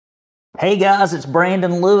Hey guys, it's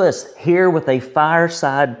Brandon Lewis here with a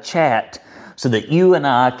fireside chat so that you and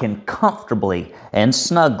I can comfortably and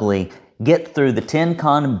snugly get through the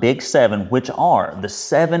TennCon Big 7, which are the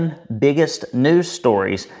 7 biggest news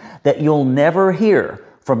stories that you'll never hear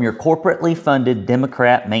from your corporately funded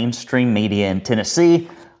Democrat mainstream media in Tennessee,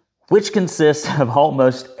 which consists of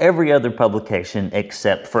almost every other publication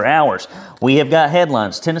except for ours. We have got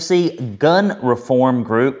headlines. Tennessee gun reform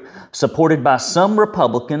group supported by some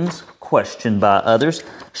Republicans, questioned by others.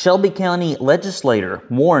 Shelby County legislator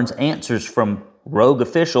warns answers from rogue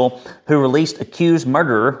official who released accused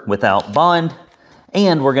murderer without bond.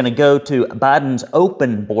 And we're going to go to Biden's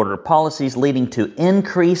open border policies leading to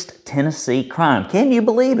increased Tennessee crime. Can you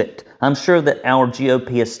believe it? I'm sure that our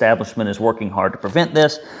GOP establishment is working hard to prevent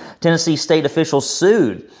this. Tennessee state officials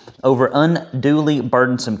sued over unduly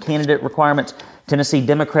burdensome candidate requirements. Tennessee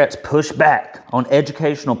Democrats push back on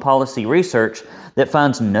educational policy research that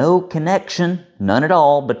finds no connection, none at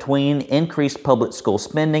all, between increased public school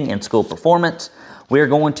spending and school performance. We're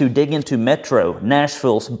going to dig into Metro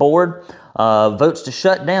Nashville's board votes to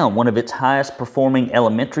shut down one of its highest performing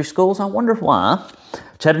elementary schools. I wonder why.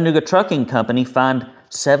 Chattanooga Trucking Company fined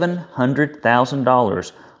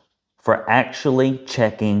 $700,000 for actually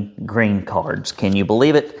checking green cards. Can you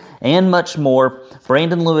believe it? And much more.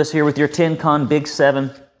 Brandon Lewis here with your TennCon Big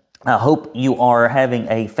 7. I hope you are having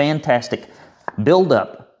a fantastic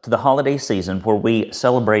build-up to the holiday season where we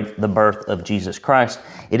celebrate the birth of Jesus Christ.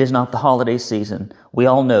 It is not the holiday season. We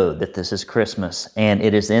all know that this is Christmas and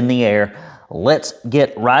it is in the air. Let's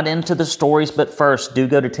get right into the stories, but first, do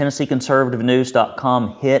go to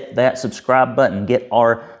TennesseeConservativeNews.com, hit that subscribe button, get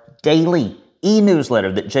our daily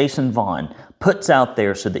e-newsletter that Jason Vaughn puts out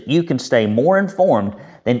there so that you can stay more informed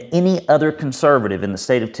than any other conservative in the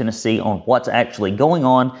state of Tennessee on what's actually going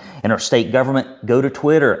on in our state government. Go to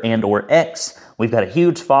Twitter and or X. We've got a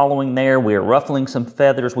huge following there. We are ruffling some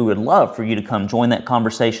feathers. We would love for you to come join that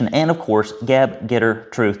conversation. And of course, Gab, Getter,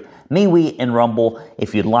 Truth, MeWe, and Rumble.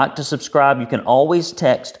 If you'd like to subscribe, you can always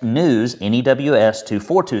text NEWS, N-E-W-S, to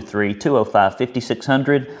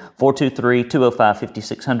 423-205-5600,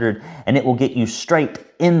 423-205-5600, and it will get you straight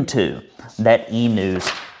into that e-news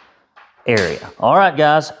area. All right,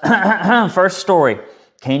 guys. First story.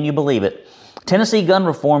 Can you believe it? Tennessee gun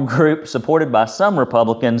reform group, supported by some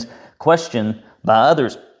Republicans, questioned by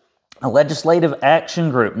others. A legislative action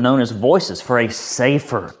group known as Voices for a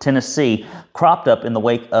Safer Tennessee cropped up in the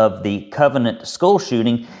wake of the Covenant school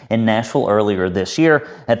shooting in Nashville earlier this year.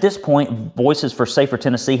 At this point, Voices for Safer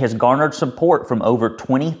Tennessee has garnered support from over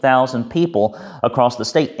 20,000 people across the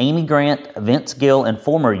state. Amy Grant, Vince Gill, and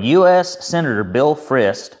former U.S. Senator Bill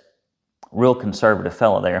Frist, real conservative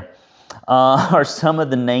fellow there, are some of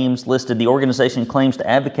the names listed. The organization claims to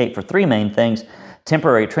advocate for 3 main things: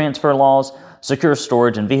 temporary transfer laws, secure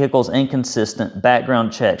storage in vehicles, and consistent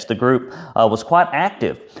background checks. The group was quite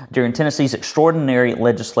active during Tennessee's extraordinary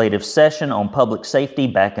legislative session on public safety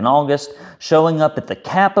back in August, showing up at the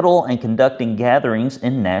Capitol and conducting gatherings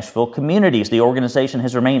in Nashville communities. The organization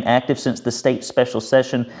has remained active since the state special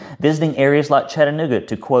session, visiting areas like Chattanooga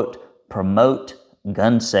to, quote, promote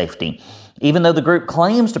gun safety. Even though the group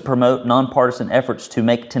claims to promote nonpartisan efforts to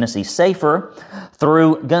make Tennessee safer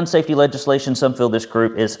through gun safety legislation, some feel this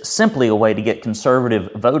group is simply a way to get conservative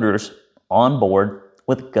voters on board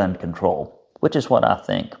with gun control, which is what I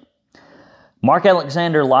think. Mark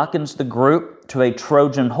Alexander likens the group to a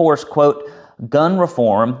Trojan horse. Quote, gun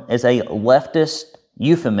reform is a leftist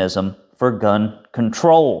euphemism for gun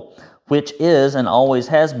control, which is and always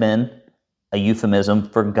has been a euphemism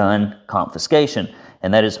for gun confiscation.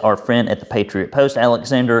 And that is our friend at the Patriot Post.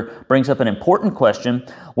 Alexander brings up an important question.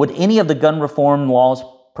 Would any of the gun reform laws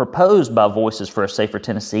proposed by Voices for a Safer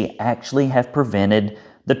Tennessee actually have prevented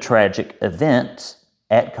the tragic events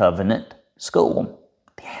at Covenant School?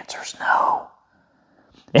 The answer is no.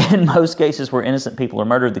 In most cases where innocent people are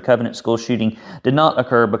murdered, the Covenant School shooting did not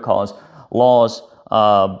occur because laws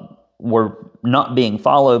were not being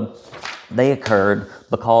followed. They occurred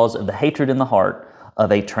because of the hatred in the heart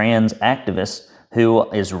of a trans activist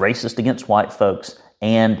who is racist against white folks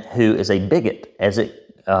and who is a bigot as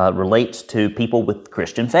it relates to people with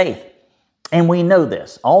Christian faith. And we know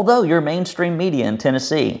this. Although your mainstream media in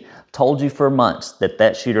Tennessee told you for months that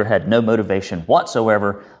that shooter had no motivation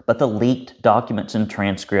whatsoever, but the leaked documents and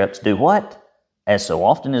transcripts do what? As so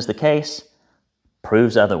often is the case,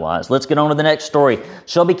 proves otherwise. Let's get on to the next story.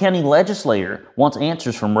 Shelby County legislator wants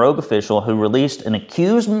answers from rogue official who released an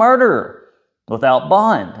accused murderer without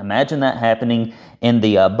bond. Imagine that happening in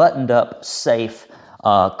the buttoned-up, safe,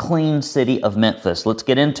 clean city of Memphis. Let's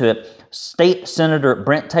get into it. State Senator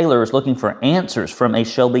Brent Taylor is looking for answers from a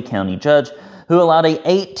Shelby County judge who allowed a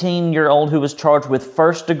 18-year-old who was charged with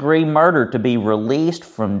first-degree murder to be released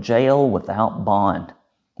from jail without bond.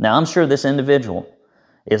 Now, I'm sure this individual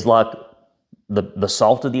is like the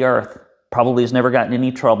salt of the earth, probably has never gotten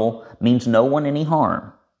any trouble, means no one any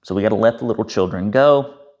harm. So we got to let the little children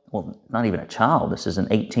go. Well, not even a child. This is an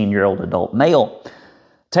 18-year-old adult male.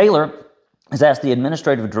 Taylor has asked the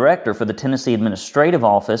administrative director for the Tennessee Administrative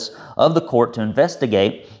Office of the court to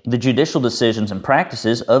investigate the judicial decisions and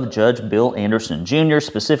practices of Judge Bill Anderson Jr.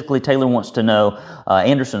 Specifically, Taylor wants to know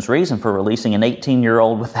Anderson's reason for releasing an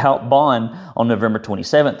 18-year-old without bond on November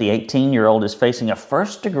 27th. The 18-year-old is facing a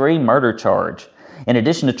first-degree murder charge, in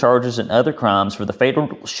addition to charges and other crimes for the fatal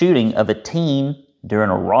shooting of a teen during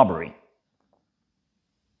a robbery.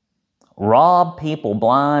 Rob people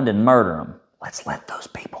blind and murder them. Let's let those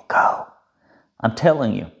people go. I'm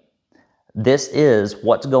telling you, this is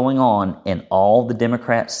what's going on in all the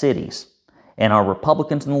Democrat cities. And our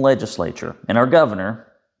Republicans in the legislature and our governor,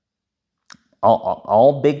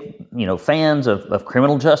 all big fans of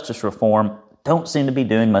criminal justice reform, don't seem to be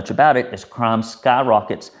doing much about it as crime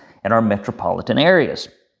skyrockets in our metropolitan areas.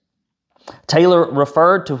 Taylor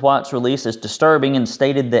referred to White's release as disturbing and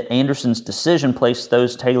stated that Anderson's decision placed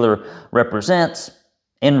those Taylor represents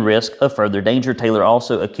in risk of further danger. Taylor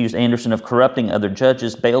also accused Anderson of corrupting other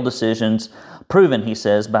judges' bail decisions, proven, he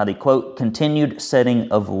says, by the, quote, continued setting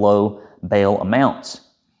of low bail amounts.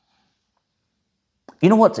 You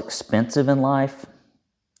know what's expensive in life?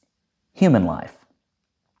 Human life.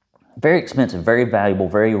 Very expensive, very valuable,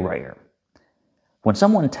 very rare. When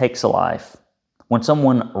someone takes a life, when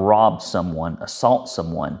someone robs someone, assaults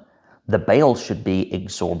someone, the bail should be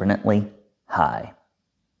exorbitantly high.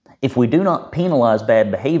 If we do not penalize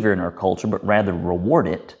bad behavior in our culture, but rather reward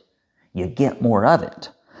it, you get more of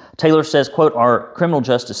it. Taylor says, quote, our criminal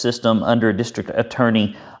justice system under District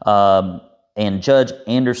Attorney and Judge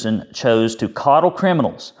Anderson chose to coddle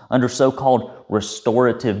criminals under so-called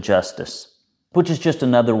restorative justice, which is just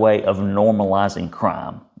another way of normalizing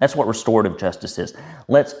crime. That's what restorative justice is.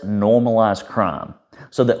 Let's normalize crime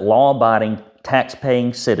so that law-abiding,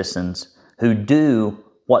 tax-paying citizens who do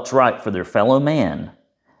what's right for their fellow man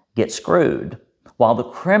get screwed, while the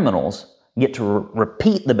criminals get to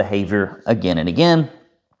repeat the behavior again and again.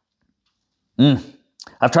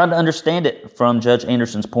 I've tried to understand it from Judge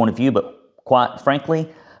Anderson's point of view, but quite frankly,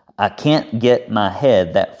 I can't get my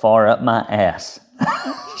head that far up my ass,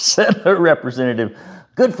 said the representative.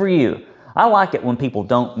 Good for you. I like it when people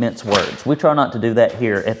don't mince words. We try not to do that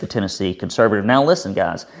here at the Tennessee Conservative. Now listen,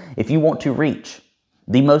 guys, if you want to reach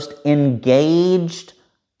the most engaged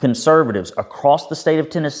conservatives across the state of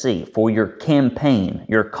Tennessee for your campaign,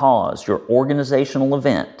 your cause, your organizational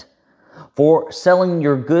event, for selling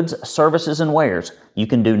your goods, services, and wares, you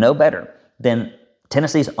can do no better than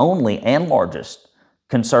Tennessee's only and largest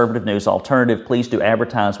conservative news alternative. Please do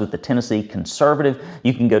advertise with the Tennessee Conservative.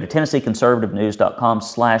 You can go to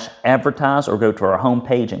TennesseeConservativeNews.com/advertise or go to our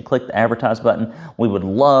homepage and click the advertise button. We would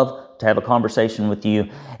love to have a conversation with you,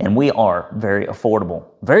 and we are very affordable.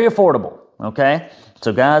 Very affordable, okay?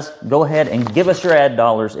 So guys, go ahead and give us your ad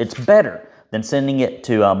dollars. It's better than sending it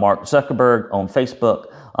to Mark Zuckerberg on Facebook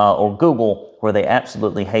or Google, where they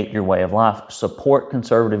absolutely hate your way of life. Support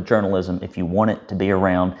conservative journalism if you want it to be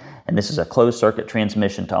around. And this is a closed circuit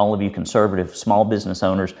transmission to all of you conservative small business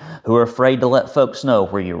owners who are afraid to let folks know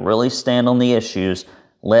where you really stand on the issues.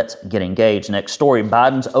 Let's get engaged. Next story,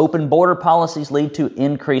 Biden's open border policies lead to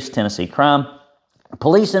increased Tennessee crime.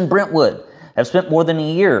 Police in Brentwood have spent more than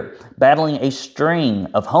a year battling a string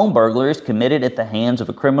of home burglaries committed at the hands of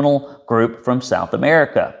a criminal group from South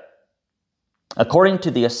America. According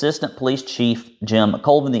to the Assistant Police Chief Jim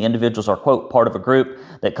Colvin, the individuals are, quote, part of a group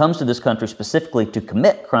that comes to this country specifically to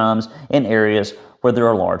commit crimes in areas where there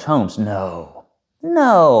are large homes. No.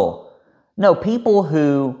 People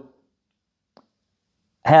who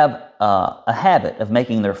have a habit of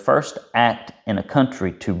making their first act in a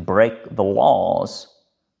country to break the laws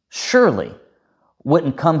surely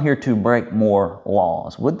wouldn't come here to break more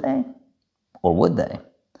laws, would they? Or would they?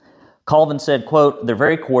 Colvin said, quote, they're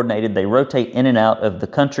very coordinated. They rotate in and out of the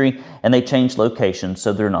country, and they change locations,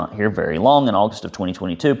 so they're not here very long. In August of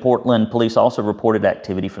 2022, Portland police also reported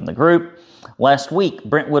activity from the group. Last week,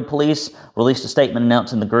 Brentwood police released a statement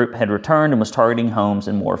announcing the group had returned and was targeting homes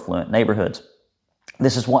in more affluent neighborhoods.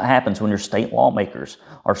 This is what happens when your state lawmakers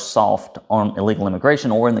are soft on illegal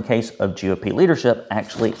immigration, or in the case of GOP leadership,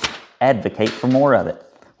 actually advocate for more of it.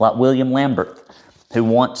 Like William Lambert, who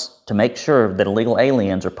wants to make sure that illegal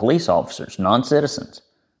aliens are police officers, non-citizens,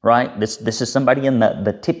 right? This is somebody in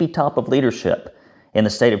the tippy top of leadership in the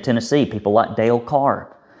state of Tennessee. People like Dale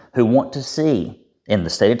Carr, who want to see in the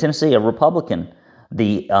state of Tennessee a Republican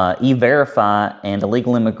the E-Verify and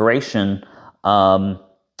illegal immigration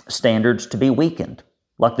standards to be weakened,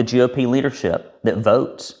 like the GOP leadership that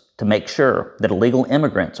votes to make sure that illegal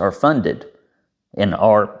immigrants are funded in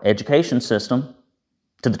our education system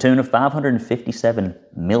to the tune of $557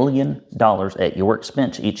 million at your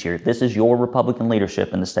expense each year. This is your Republican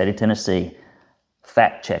leadership in the state of Tennessee.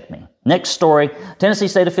 Fact check me. Next story, Tennessee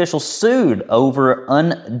state officials sued over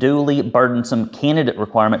unduly burdensome candidate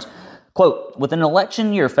requirements. Quote, with an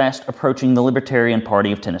election year fast approaching, the Libertarian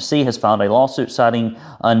Party of Tennessee has filed a lawsuit citing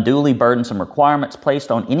unduly burdensome requirements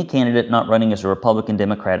placed on any candidate not running as a Republican,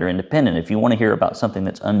 Democrat, or Independent. If you want to hear about something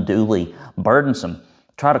that's unduly burdensome,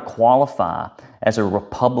 try to qualify as a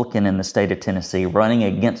Republican in the state of Tennessee running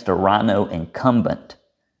against a rhino incumbent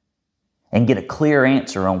and get a clear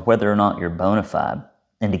answer on whether or not you're bona fide,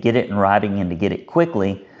 and to get it in writing and to get it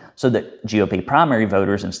quickly so that GOP primary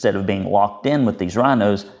voters, instead of being locked in with these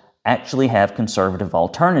rhinos, actually have conservative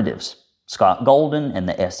alternatives. Scott Golden and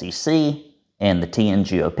the SEC and the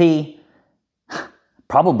TNGOP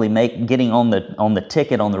probably make getting on the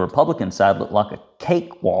ticket on the Republican side look like a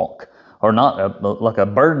cakewalk, or not like a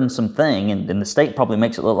burdensome thing, and the state probably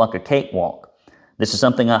makes it look like a cakewalk. This is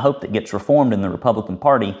something I hope that gets reformed in the Republican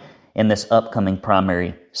Party in this upcoming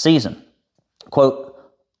primary season. Quote,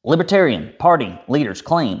 Libertarian Party leaders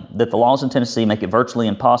claim that the laws in Tennessee make it virtually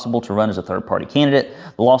impossible to run as a third-party candidate.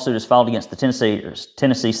 The lawsuit is filed against the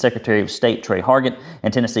Tennessee Secretary of State Trey Hargett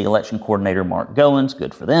and Tennessee Election Coordinator Mark Goins.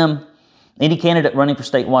 Good for them. Any candidate running for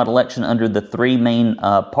statewide election under the three main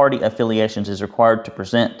party affiliations is required to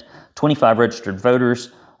present 25 registered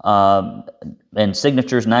voters and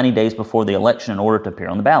signatures 90 days before the election in order to appear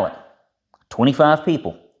on the ballot. 25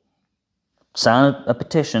 people. Sign a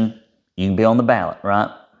petition, you can be on the ballot, right?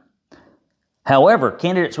 However,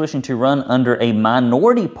 candidates wishing to run under a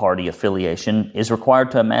minority party affiliation is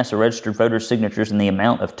required to amass a registered voter's signatures in the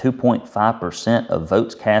amount of 2.5% of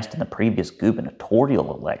votes cast in the previous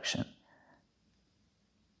gubernatorial election.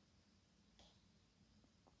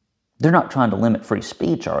 They're not trying to limit free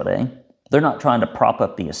speech, are they? They're not trying to prop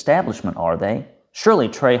up the establishment, are they? Surely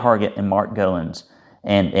Trey Hargett and Mark Goins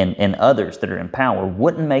and others that are in power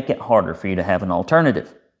wouldn't make it harder for you to have an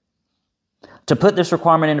alternative. To put this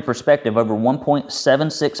requirement into perspective, over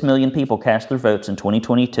 1.76 million people cast their votes in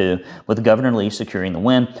 2022, with Governor Lee securing the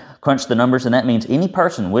win. Crunch the numbers, and that means any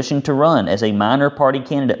person wishing to run as a minor party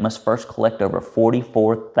candidate must first collect over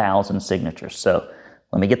 44,000 signatures. So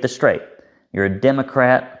let me get this straight. You're a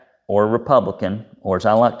Democrat or a Republican, or as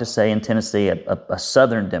I like to say in Tennessee, a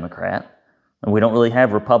Southern Democrat. And we don't really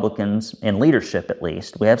have Republicans in leadership, at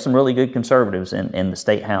least. We have some really good conservatives in the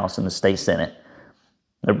state House and the state Senate.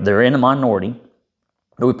 They're in a minority,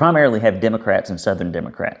 but we primarily have Democrats and Southern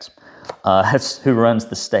Democrats. That's who runs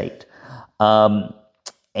the state. And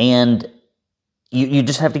you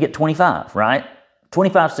just have to get 25, right?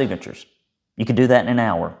 25 signatures. You could do that in an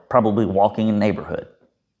hour, probably walking in a neighborhood.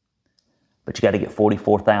 But you got to get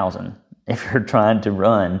 44,000 if you're trying to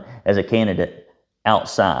run as a candidate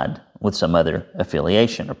outside with some other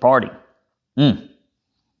affiliation or party.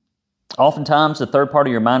 Oftentimes, the third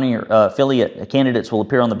party or minor affiliate candidates will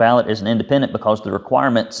appear on the ballot as an independent because the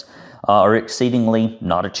requirements are exceedingly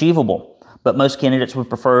not achievable. But most candidates would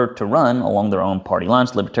prefer to run along their own party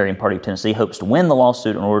lines. The Libertarian Party of Tennessee hopes to win the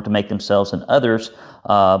lawsuit in order to make themselves and others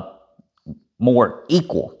more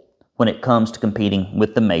equal when it comes to competing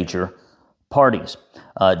with the major parties.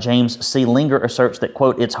 James C. Linger asserts that,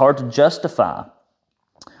 quote, it's hard to justify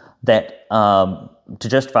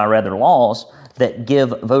laws that give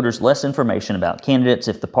voters less information about candidates.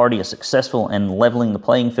 If the party is successful in leveling the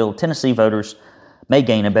playing field, Tennessee voters may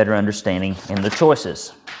gain a better understanding in their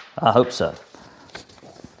choices. I hope so.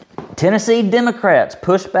 Tennessee Democrats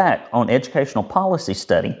push back on educational policy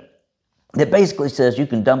study that basically says you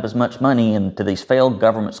can dump as much money into these failed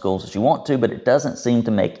government schools as you want to, but it doesn't seem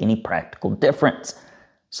to make any practical difference.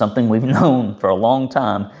 Something we've known for a long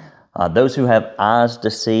time. Those who have eyes to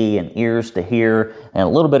see and ears to hear and a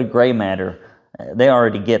little bit of gray matter, they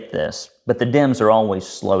already get this. But the Dems are always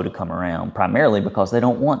slow to come around, primarily because they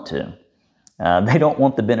don't want to. They don't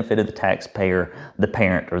want the benefit of the taxpayer, the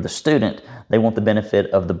parent, or the student. They want the benefit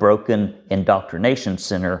of the broken indoctrination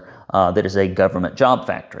center that is a government job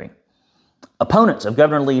factory. Opponents of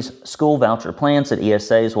Governor Lee's school voucher plan said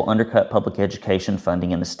ESAs will undercut public education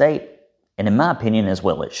funding in the state, and in my opinion, as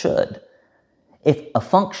well it should. If a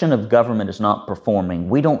function of government is not performing,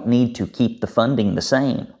 we don't need to keep the funding the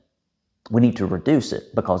same. We need to reduce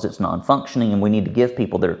it because it's non-functioning, and we need to give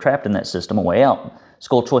people that are trapped in that system a way out.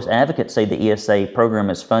 School choice advocates say the ESA program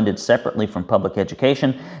is funded separately from public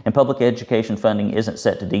education, and public education funding isn't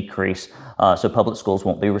set to decrease, so public schools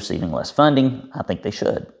won't be receiving less funding. I think they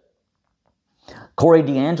should. Corey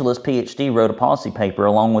DeAngelis, PhD, wrote a policy paper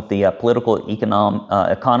along with the Political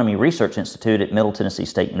Economy Research Institute at Middle Tennessee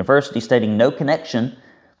State University, stating no connection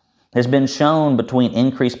has been shown between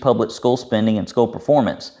increased public school spending and school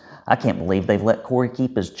performance. I can't believe they've let Corey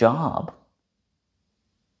keep his job.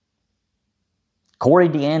 Corey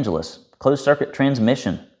DeAngelis, closed circuit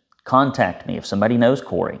transmission. Contact me if somebody knows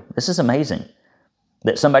Corey. This is amazing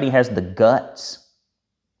that somebody has the guts,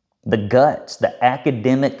 the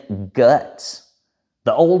academic guts,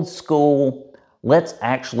 the old school, let's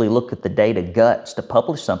actually look at the data guts to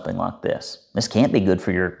publish something like this. This can't be good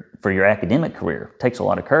for your academic career. It takes a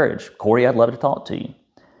lot of courage. Corey, I'd love to talk to you.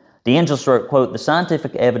 DeAngelis wrote, quote, the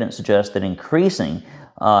scientific evidence suggests that increasing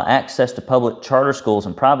access to public charter schools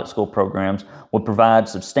and private school programs would provide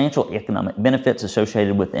substantial economic benefits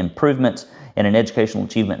associated with improvements in an educational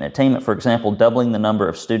achievement and attainment. For example, doubling the number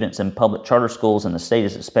of students in public charter schools in the state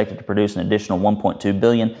is expected to produce an additional $1.2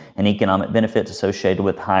 billion in economic benefits associated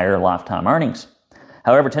with higher lifetime earnings.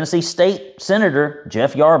 However, Tennessee State Senator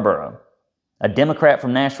Jeff Yarborough, a Democrat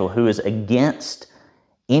from Nashville who is against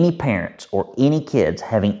any parents or any kids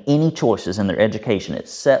having any choices in their education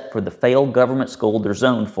except for the failed government school they're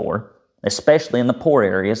zoned for, especially in the poor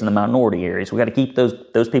areas and the minority areas. We got to keep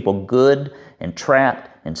those people good and trapped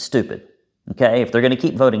and stupid. Okay, if they're going to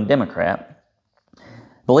keep voting Democrat,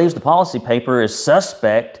 believes the policy paper is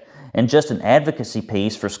suspect and just an advocacy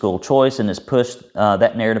piece for school choice and has pushed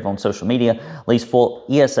that narrative on social media. At least full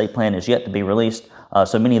ESA plan is yet to be released,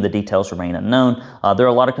 so many of the details remain unknown. There are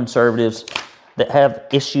a lot of conservatives that have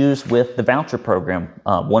issues with the voucher program.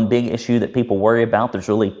 One big issue that people worry about, there's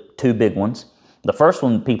really two big ones. The first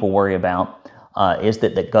one people worry about is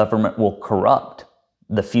that the government will corrupt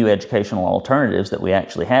the few educational alternatives that we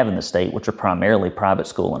actually have in the state, which are primarily private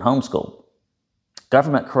school and homeschool.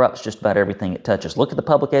 Government corrupts just about everything it touches. Look at the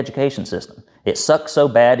public education system. It sucks so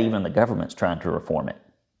bad even the government's trying to reform it.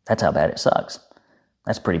 That's how bad it sucks.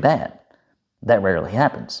 That's pretty bad. That rarely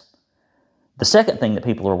happens. The second thing that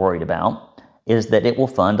people are worried about is that it will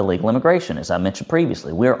fund illegal immigration. As I mentioned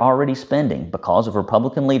previously, we're already spending, because of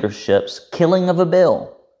Republican leadership's killing of a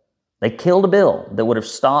bill. They killed a bill that would have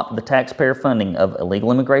stopped the taxpayer funding of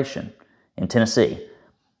illegal immigration in Tennessee.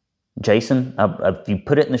 Jason, if you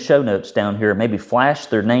put it in the show notes down here, maybe flash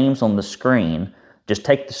their names on the screen. Just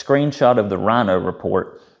take the screenshot of the Rhino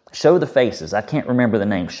report. Show the faces. I can't remember the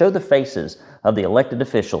names. Show the faces of the elected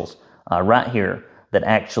officials right here that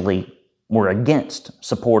actually were against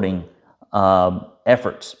supporting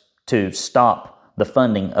efforts to stop the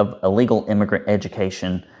funding of illegal immigrant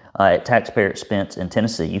education at taxpayer expense in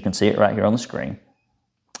Tennessee. You can see it right here on the screen.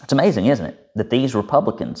 It's amazing, isn't it, that these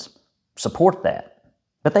Republicans support that?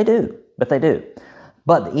 But they do. But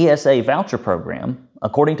the ESA voucher program,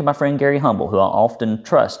 according to my friend Gary Humble, who I often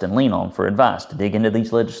trust and lean on for advice to dig into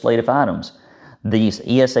these legislative items, these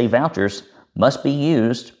ESA vouchers must be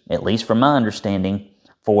used, at least from my understanding,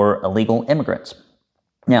 for illegal immigrants.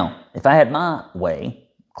 Now, if I had my way,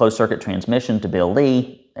 closed circuit transmission to Bill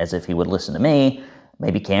Lee, as if he would listen to me,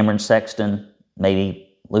 maybe Cameron Sexton,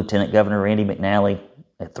 maybe Lieutenant Governor Randy McNally,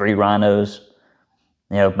 3 rhinos,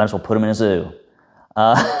 might as well put them in a zoo.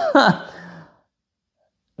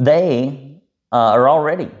 They are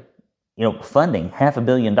already, funding $500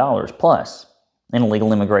 million plus in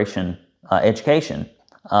illegal immigration education.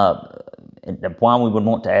 Why we would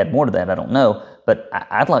want to add more to that, I don't know. But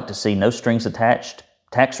I'd like to see no strings attached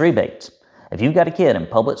tax rebates. If you've got a kid in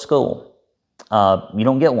public school, you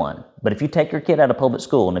don't get one. But if you take your kid out of public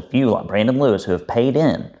school, and if you, like Brandon Lewis, who have paid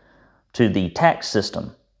in to the tax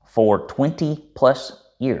system for 20 plus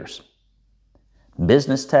years,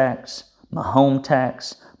 business tax, my home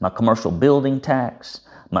tax, my commercial building tax,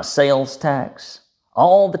 my sales tax,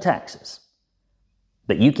 all the taxes,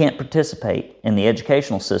 but you can't participate in the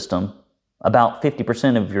educational system, about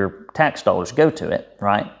 50% of your tax dollars go to it,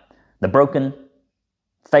 right? The broken,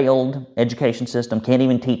 failed education system can't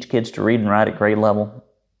even teach kids to read and write at grade level.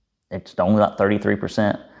 It's only about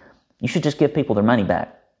 33%. You should just give people their money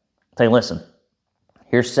back. Say, listen,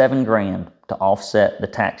 here's $7,000 to offset the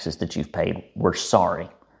taxes that you've paid. We're sorry.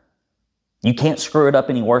 You can't screw it up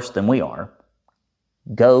any worse than we are.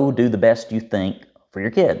 Go do the best you think for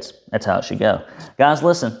your kids. That's how it should go. Guys,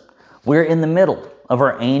 listen, we're in the middle of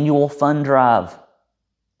our annual fund drive.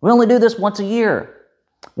 We only do this once a year.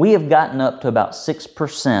 We have gotten up to about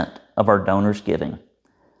 6% of our donors giving.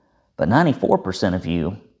 But 94% of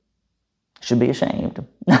you should be ashamed.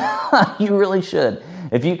 You really should.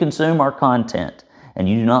 If you consume our content and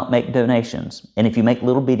you do not make donations, and if you make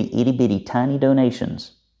little bitty, itty bitty, tiny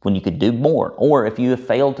donations when you could do more, or if you have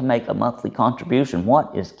failed to make a monthly contribution,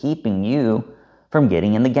 what is keeping you from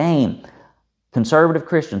getting in the game? Conservative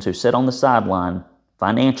Christians who sit on the sideline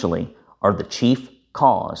financially are the chief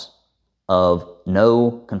cause of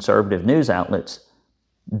no conservative news outlets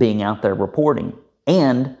being out there reporting.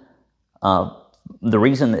 And the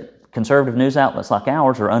reason that conservative news outlets like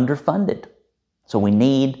ours are underfunded. So we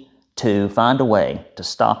need to find a way to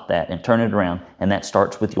stop that and turn it around, and that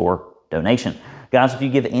starts with your donation. Guys, if you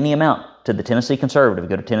give any amount to the Tennessee Conservative,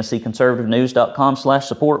 go to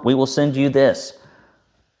TennesseeConservativeNews.com/support. We will send you this.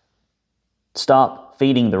 Stop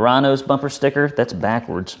Feeding the Rhinos bumper sticker. That's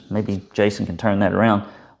backwards. Maybe Jason can turn that around.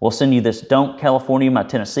 We'll send you this Don't California My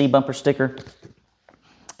Tennessee bumper sticker.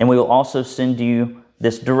 And we will also send you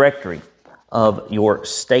this directory of your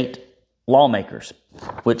state lawmakers,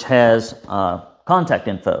 which has contact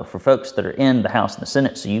info for folks that are in the House and the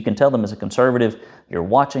Senate, so you can tell them as a conservative you're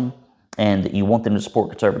watching and that you want them to support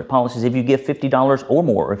conservative policies. If you give $50 or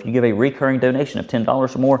more, or if you give a recurring donation of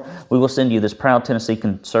 $10 or more, we will send you this proud Tennessee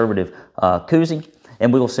Conservative koozie,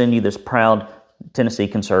 and we will send you this proud Tennessee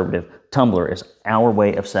Conservative tumbler as our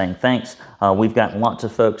way of saying thanks. We've gotten lots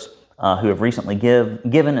of folks who have recently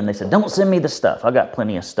given, and they said, don't send me the stuff. I got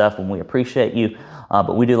plenty of stuff, and we appreciate you,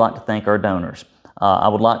 but we do like to thank our donors. I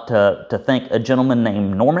would like to thank a gentleman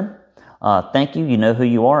named Norman. Thank you. You know who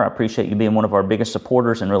you are. I appreciate you being one of our biggest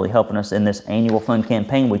supporters and really helping us in this annual fund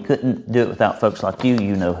campaign. We couldn't do it without folks like you.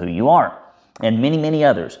 You know who you are. And many, many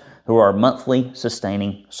others who are monthly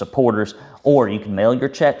sustaining supporters. Or you can mail your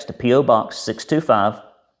checks to P.O. Box 625,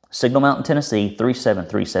 Signal Mountain, Tennessee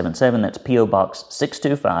 37377. That's P.O. Box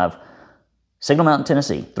 625, Signal Mountain,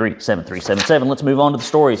 Tennessee 37377. Let's move on to the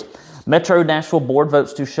stories. Metro Nashville Board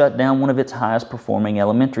votes to shut down one of its highest performing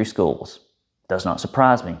elementary schools. Does not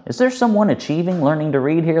surprise me. Is there someone achieving learning to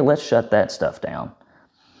read here? Let's shut that stuff down.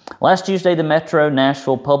 Last Tuesday, the Metro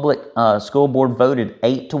Nashville Public School Board voted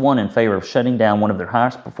 8-1 in favor of shutting down one of their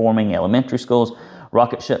highest performing elementary schools,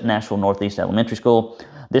 Rocket Ship Nashville Northeast Elementary School.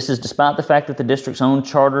 This is despite the fact that the district's own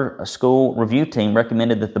charter school review team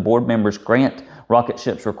recommended that the board members grant Rocket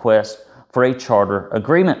Ship's request for a charter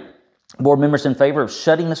agreement. Board members in favor of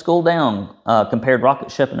shutting the school down compared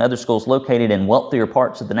Rocket Ship and other schools located in wealthier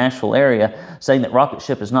parts of the Nashville area, saying that Rocket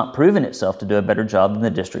Ship has not proven itself to do a better job than the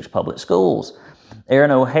district's public schools.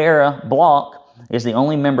 Erin O'Hara Block is the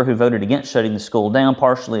only member who voted against shutting the school down,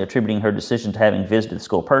 partially attributing her decision to having visited the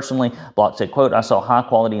school personally. Block said, quote, I saw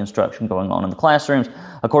high-quality instruction going on in the classrooms.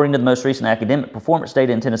 According to the most recent academic performance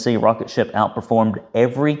data in Tennessee, Rocket Ship outperformed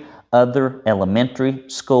every other elementary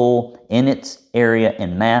school in its area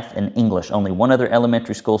in math and English. Only one other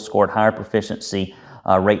elementary school scored higher proficiency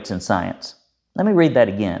rates in science. Let me read that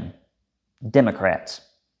again. Democrats,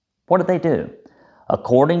 what did they do?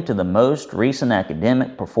 According to the most recent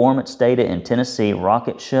academic performance data in Tennessee,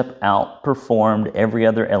 Rocket Ship outperformed every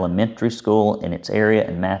other elementary school in its area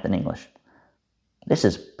in math and English. This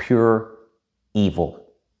is pure evil.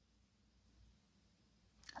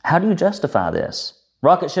 How do you justify this?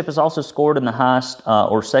 Rocket Ship has also scored in the highest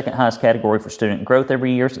or second highest category for student growth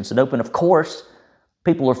every year since it opened. Of course,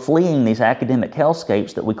 people are fleeing these academic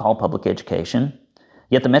hellscapes that we call public education.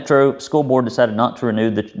 Yet the Metro School Board decided not to renew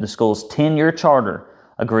the school's 10-year charter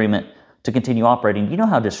agreement to continue operating. Do you know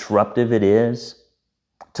how disruptive it is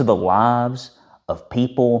to the lives of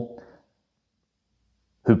people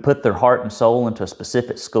who put their heart and soul into a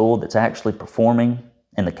specific school that's actually performing,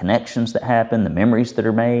 and the connections that happen, the memories that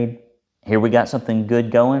are made? Here we got something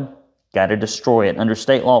good going, got to destroy it. Under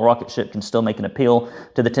state law, Rocket Ship can still make an appeal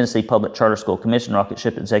to the Tennessee Public Charter School Commission. Rocket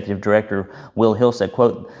Ship Executive Director Will Hill said,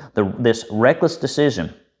 quote, this reckless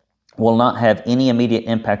decision will not have any immediate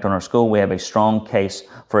impact on our school. We have a strong case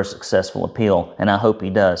for a successful appeal, and I hope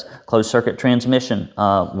he does. Closed circuit transmission,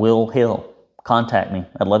 Will Hill, contact me.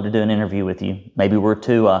 I'd love to do an interview with you. Maybe we're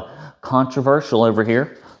too controversial over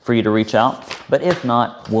here for you to reach out, but if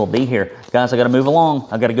not, we'll be here. Guys, I got to move along.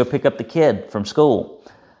 I got to go pick up the kid from school.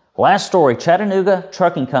 Last story, Chattanooga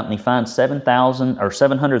Trucking Company fined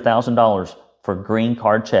 $700,000 for green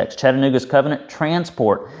card checks. Chattanooga's Covenant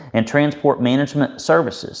Transport and Transport Management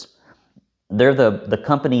Services. They're the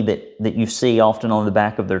company that you see often on the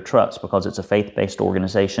back of their trucks because it's a faith-based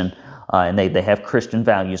organization, and they have Christian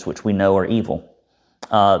values, which we know are evil,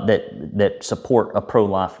 that support a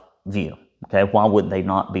pro-life view. Okay, why would they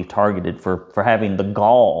not be targeted for having the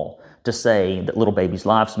gall to say that little babies'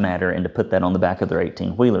 lives matter and to put that on the back of their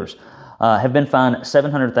 18-wheelers? have been fined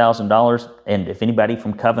 $700,000. And if anybody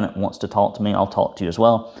from Covenant wants to talk to me, I'll talk to you as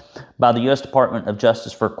well, by the U.S. Department of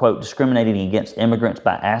Justice for, quote, discriminating against immigrants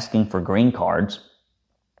by asking for green cards.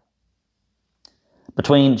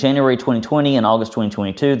 Between January 2020 and August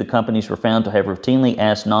 2022, the companies were found to have routinely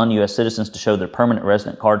asked non-U.S. citizens to show their permanent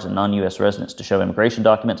resident cards and non-U.S. residents to show immigration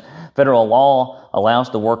documents. Federal law allows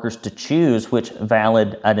the workers to choose which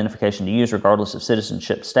valid identification to use, regardless of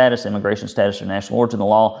citizenship status, immigration status, or national origin. The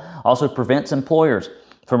law also prevents employers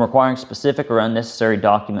from requiring specific or unnecessary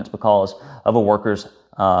documents because of a worker's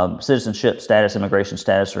citizenship status, immigration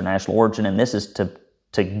status, or national origin. And this is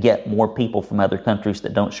to get more people from other countries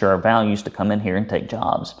that don't share our values to come in here and take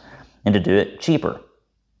jobs, and to do it cheaper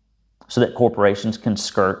so that corporations can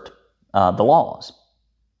skirt the laws.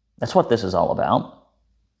 That's what this is all about.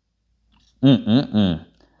 The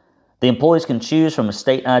employees can choose from a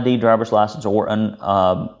state ID, driver's license, or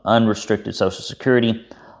unrestricted Social Security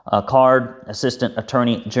card. Assistant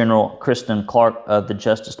Attorney General Kristen Clark of the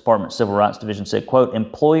Justice Department Civil Rights Division said, quote,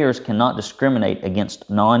 employers cannot discriminate against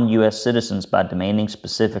non-U.S. citizens by demanding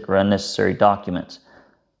specific or unnecessary documents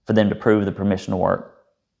for them to prove the permission to work.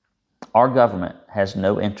 Our government has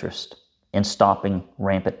no interest in stopping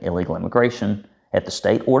rampant illegal immigration at the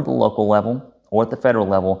state or the local level or at the federal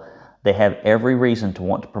level. They have every reason to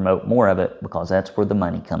want to promote more of it because that's where the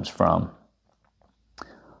money comes from.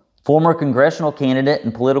 Former congressional candidate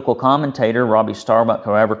and political commentator Robbie Starbuck,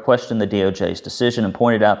 however, questioned the DOJ's decision and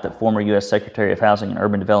pointed out that former U.S. Secretary of Housing and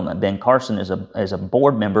Urban Development Ben Carson is a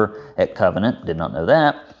board member at Covenant. Did not know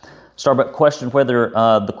that. Starbuck questioned whether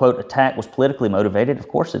the, quote, attack was politically motivated. Of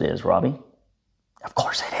course it is, Robbie. Of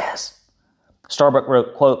course it is. Starbuck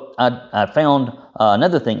wrote, quote, I found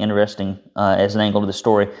another thing interesting as an angle to the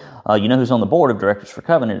story. You know who's on the board of directors for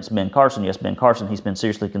Covenant? It's Ben Carson. Yes, Ben Carson. He's been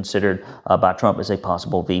seriously considered by Trump as a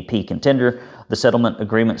possible VP contender. The settlement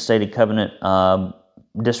agreement stated Covenant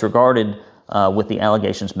disregarded with the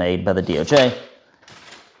allegations made by the DOJ.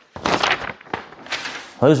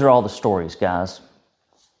 Those are all the stories, guys.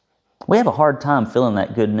 We have a hard time filling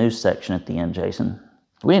that good news section at the end, Jason.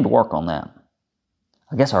 We need to work on that.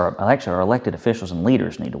 I guess our elected officials and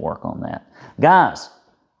leaders need to work on that. Guys,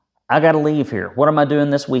 I got to leave here. What am I doing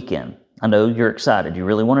this weekend? I know you're excited. You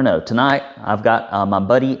really want to know. Tonight, I've got my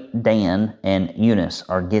buddy Dan and Eunice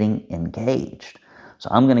are getting engaged. So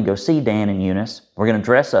I'm going to go see Dan and Eunice. We're going to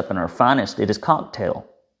dress up in our finest. It is cocktail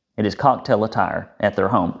attire at their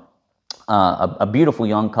home. A beautiful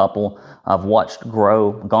young couple I've watched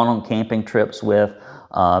grow, gone on camping trips with.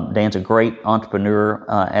 Dan's a great entrepreneur,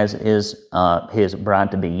 as is his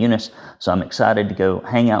bride-to-be Eunice. So I'm excited to go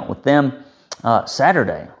hang out with them.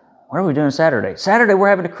 Saturday, what are we doing Saturday? Saturday, we're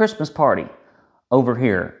having a Christmas party over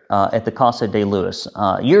here at the Casa de Luis.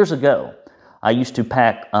 Years ago, I used to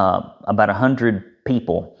pack about 100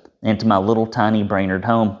 people into my little tiny Brainerd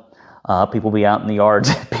home. People be out in the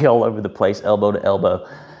yards, be all over the place, elbow to elbow.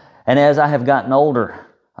 And as I have gotten older,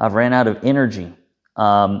 I've ran out of energy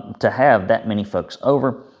to have that many folks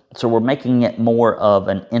over. So we're making it more of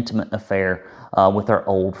an intimate affair with our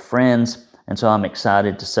old friends. And so I'm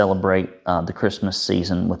excited to celebrate the Christmas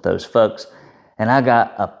season with those folks. And I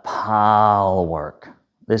got a pile of work.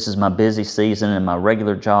 This is my busy season and my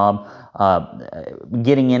regular job.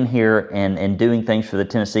 Getting in here and doing things for the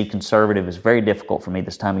Tennessee Conservative is very difficult for me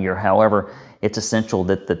this time of year. However, it's essential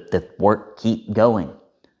that the work keep going.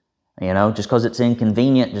 You know, just because it's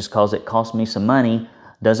inconvenient, just because it costs me some money,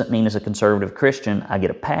 doesn't mean as a conservative Christian I get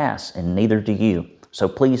a pass, and neither do you. So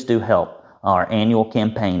please do help our annual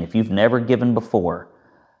campaign. If you've never given before,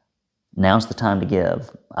 now's the time to give.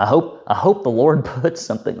 I hope the Lord puts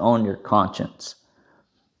something on your conscience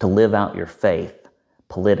to live out your faith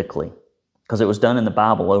politically, because it was done in the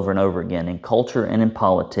Bible over and over again. In culture and in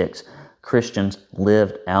politics, Christians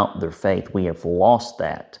lived out their faith. We have lost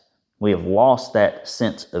that. We have lost that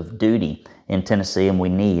sense of duty in Tennessee, and we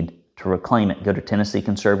need to reclaim it. Go to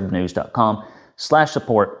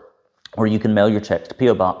TennesseeConservativeNews.com/support, or you can mail your checks to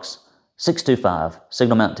P.O. Box 625,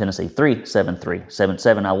 Signal Mountain, Tennessee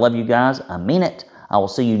 37377. I love you guys. I mean it. I will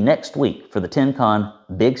see you next week for the TennCon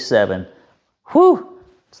Big 7. Whew!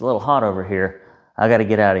 It's a little hot over here. I got to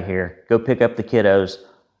get out of here. Go pick up the kiddos.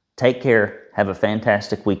 Take care. Have a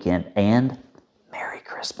fantastic weekend, and Merry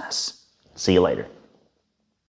Christmas. See you later.